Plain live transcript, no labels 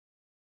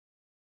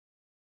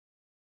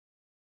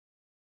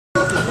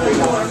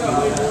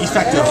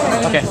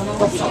Okay.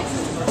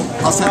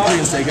 I'll set 3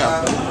 and say go.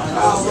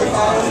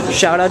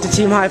 Shout out to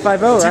Team High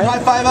 5-0, right? Team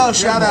High 5-0,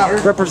 shout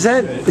out.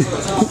 Represent.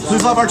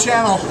 Please love our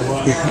channel.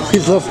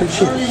 Please love our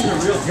channel.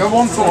 Got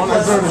 1 for 1.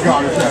 I sort of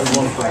got it. I have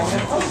 1 for 1.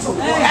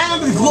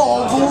 And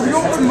global, you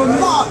open the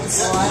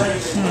nuts.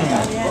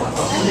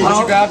 What'd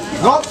you grab?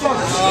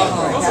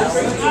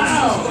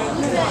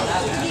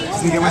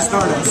 To get my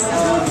Stardust.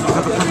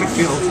 Have a perfect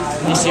field.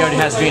 He already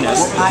has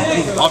Venus.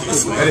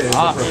 Obviously, it is.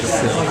 I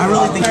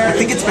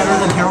think it's better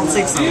than Herald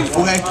Sychro.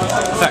 Okay.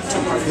 Perfect.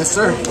 Yes,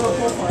 sir.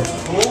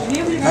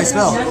 Nice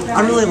spell.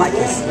 I really like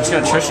this. Just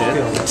gotta trish it.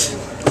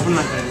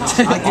 I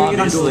like doing it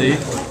on Duel.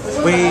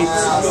 Wait.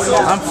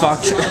 I'm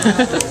fucked.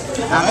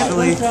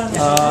 Actually.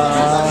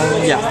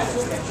 Yeah.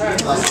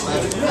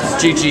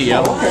 GG,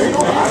 yo. Pay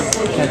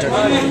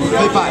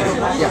 5.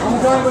 Yeah.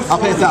 I'll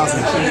pay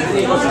 1,000.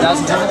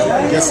 1,000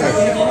 times? Yes, sir.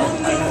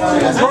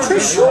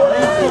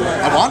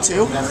 I want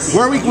to.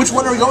 Where are we? Which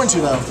one are we going to,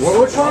 though?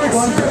 Which one are we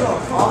going to?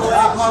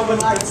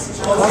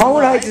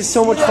 Hardwood Heights is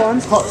so much fun.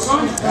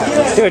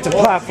 Dude, it's a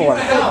platform.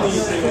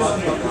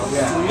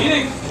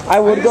 I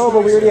would go,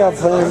 but we already have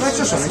plans. I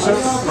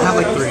have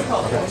like 3.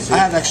 I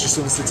have extra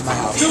swim sits in my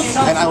house.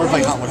 And I live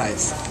like Hotwood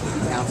Heights.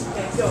 Yeah.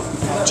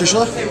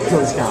 Trishula?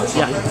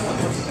 Yeah.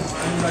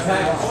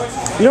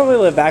 You don't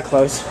really live that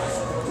close.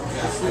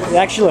 You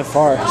actually live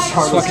far.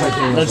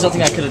 There's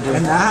nothing I could have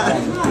done.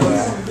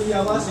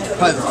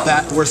 Probably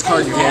that worst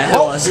card you Yeah, it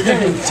was.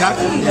 Tap?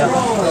 Yeah.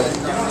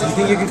 Do you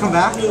think you can come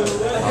back?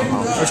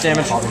 First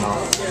damage?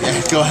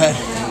 Yeah, go ahead.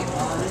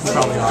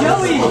 Probably not.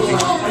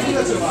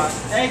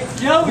 Hey,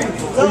 Joey!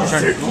 A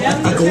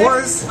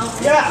Gores?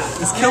 Yeah!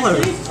 It's killer.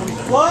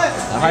 What?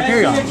 A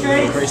Hyperion.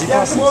 Crazy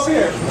process.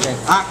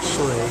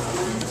 Actually.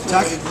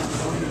 Attack.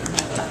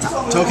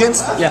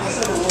 Tokens? Yeah.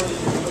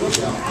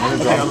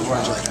 Okay,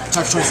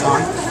 touch choice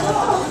on.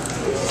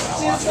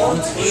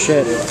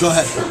 Shit. Go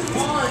ahead.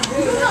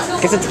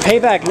 Guess it's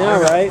payback now,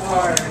 right?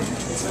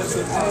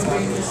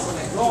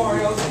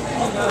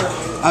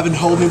 I'm in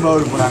whole new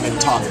mode when I'm in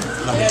top.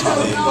 When I'm in top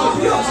 8.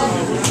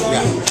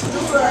 Yeah.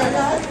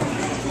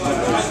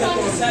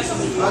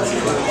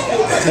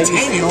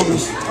 Titanium.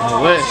 I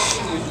wish.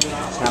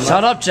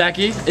 Shut up,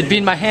 Jackie. It'd be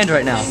in my hand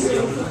right now.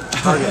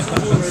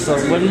 So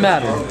it wouldn't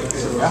matter.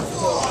 Yeah.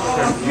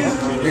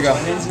 Here you go.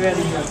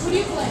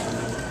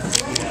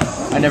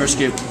 I never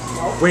scoop.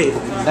 Wait.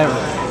 Never.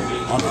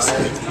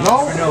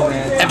 No?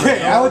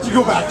 Okay, I'll let you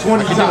go back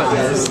 20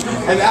 times.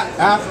 And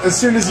as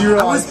soon as you I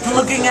realize... was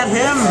looking at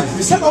him.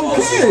 You said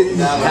okay.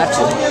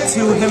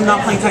 To him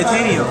not playing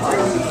Titanium.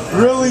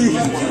 Really?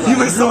 You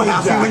were so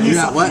happy when you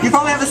saw... what? You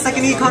probably have a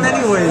second econ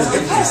anyways.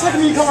 If the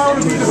second you come out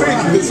with me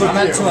debating this I'm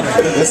at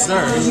 200. Yes,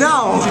 sir.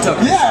 No.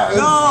 yeah.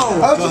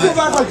 No. I'll let you go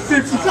back like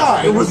 50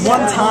 times. It was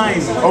 1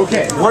 time.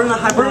 Okay. One in the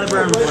Hyper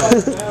Librarian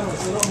play.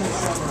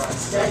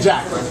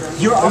 Jack.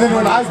 And then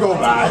when I go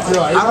back,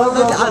 you're like... I'll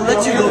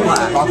let you go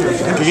back.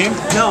 The game?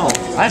 No.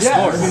 I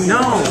scored.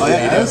 No. Oh,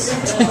 yeah, it is.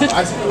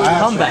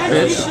 Come back,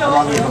 bitch.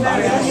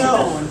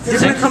 You're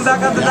gonna come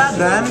back after that,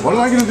 then. What am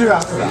I going to do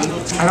after that?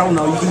 I don't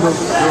know. You can go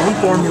your own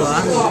formula,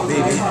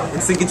 maybe,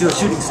 and sink into a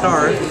shooting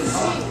star.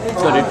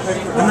 Let's go, dude.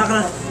 I'm not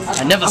gonna...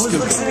 I never I was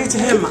scoop. listening to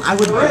him. I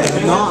would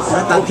not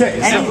let that...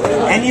 Okay,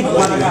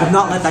 Anybody would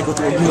not let that go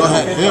through. Go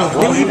ahead.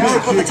 They would even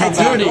put the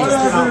Titanium.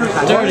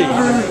 Dirty.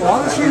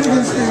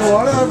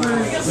 Whatever.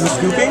 You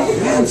scooping?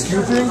 Yeah, I'm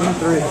scooping. I'm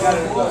 3.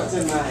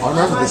 I'll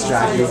remember this,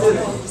 Jackie.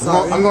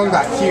 I'm going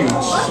back huge.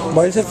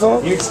 What is it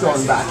for? You're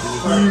going back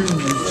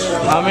huge.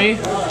 How many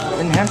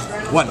in hand?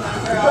 1.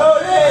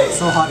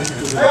 So hot in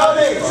here.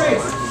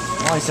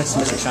 Oh, he's such a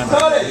Mr. China.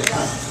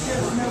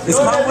 Is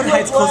Hardwood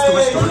Heights close to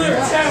West Jordan?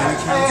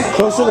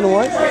 Closer than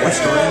what?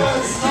 West Jordan.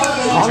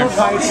 Hardwood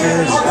Heights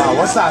is,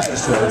 what's the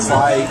address to it? It's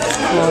like,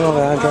 I don't know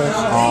the address.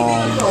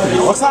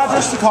 what's the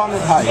address to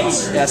Hardwood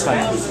Heights? Yeah, that's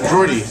fine.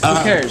 Jordy. Who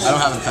cares? I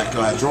don't have an effect. Go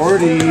ahead.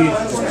 Jordy.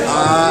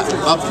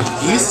 Up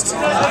east?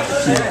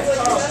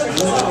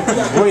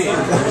 Wait.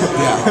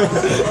 Yeah.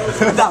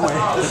 That way.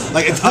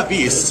 Like, it's up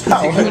east.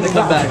 I'm gonna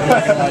come back.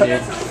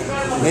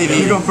 Maybe.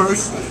 You go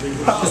first.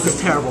 This is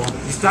terrible.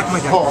 You stack my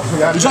deck. Oh,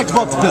 yeah. Would you like to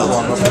vote to build?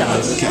 I'm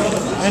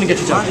gonna get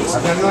you done.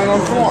 I've been like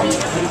on 4.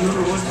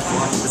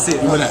 Let's see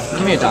it. Win it.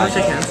 Give me a I wanna die.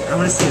 shake hands. I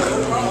want to see it.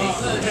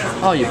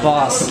 Oh, you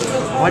boss.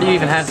 Why do you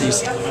even have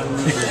these?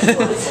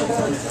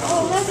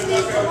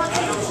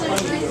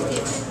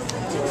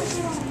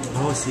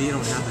 Oh, see, you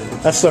don't have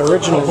it. That's the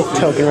original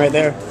token right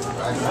there.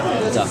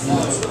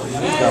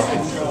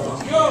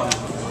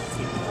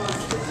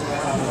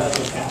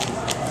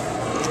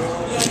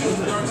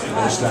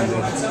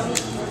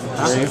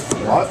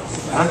 What?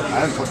 I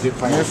didn't put the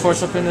You're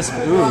forced up in this.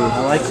 Ooh, I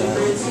like that.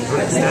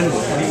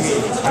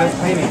 I didn't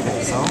play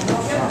anything, so.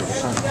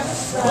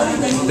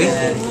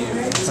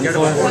 Scared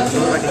of my board. I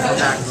can come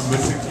back.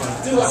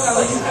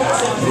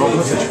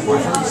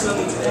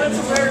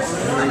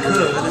 I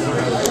could.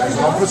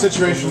 Don't put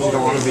situations you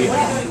don't want to be in.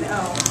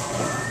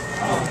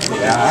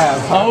 Yeah, I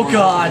have. Oh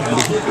god.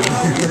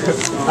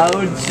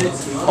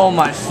 Oh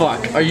my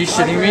fuck. Are you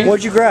shitting me?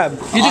 What'd you grab?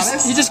 He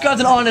just got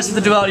an honest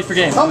with the duality for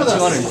game. 200.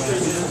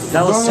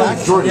 That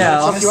was Jordan.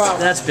 yeah, Check you out.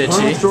 that's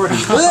bitchy. Jordan.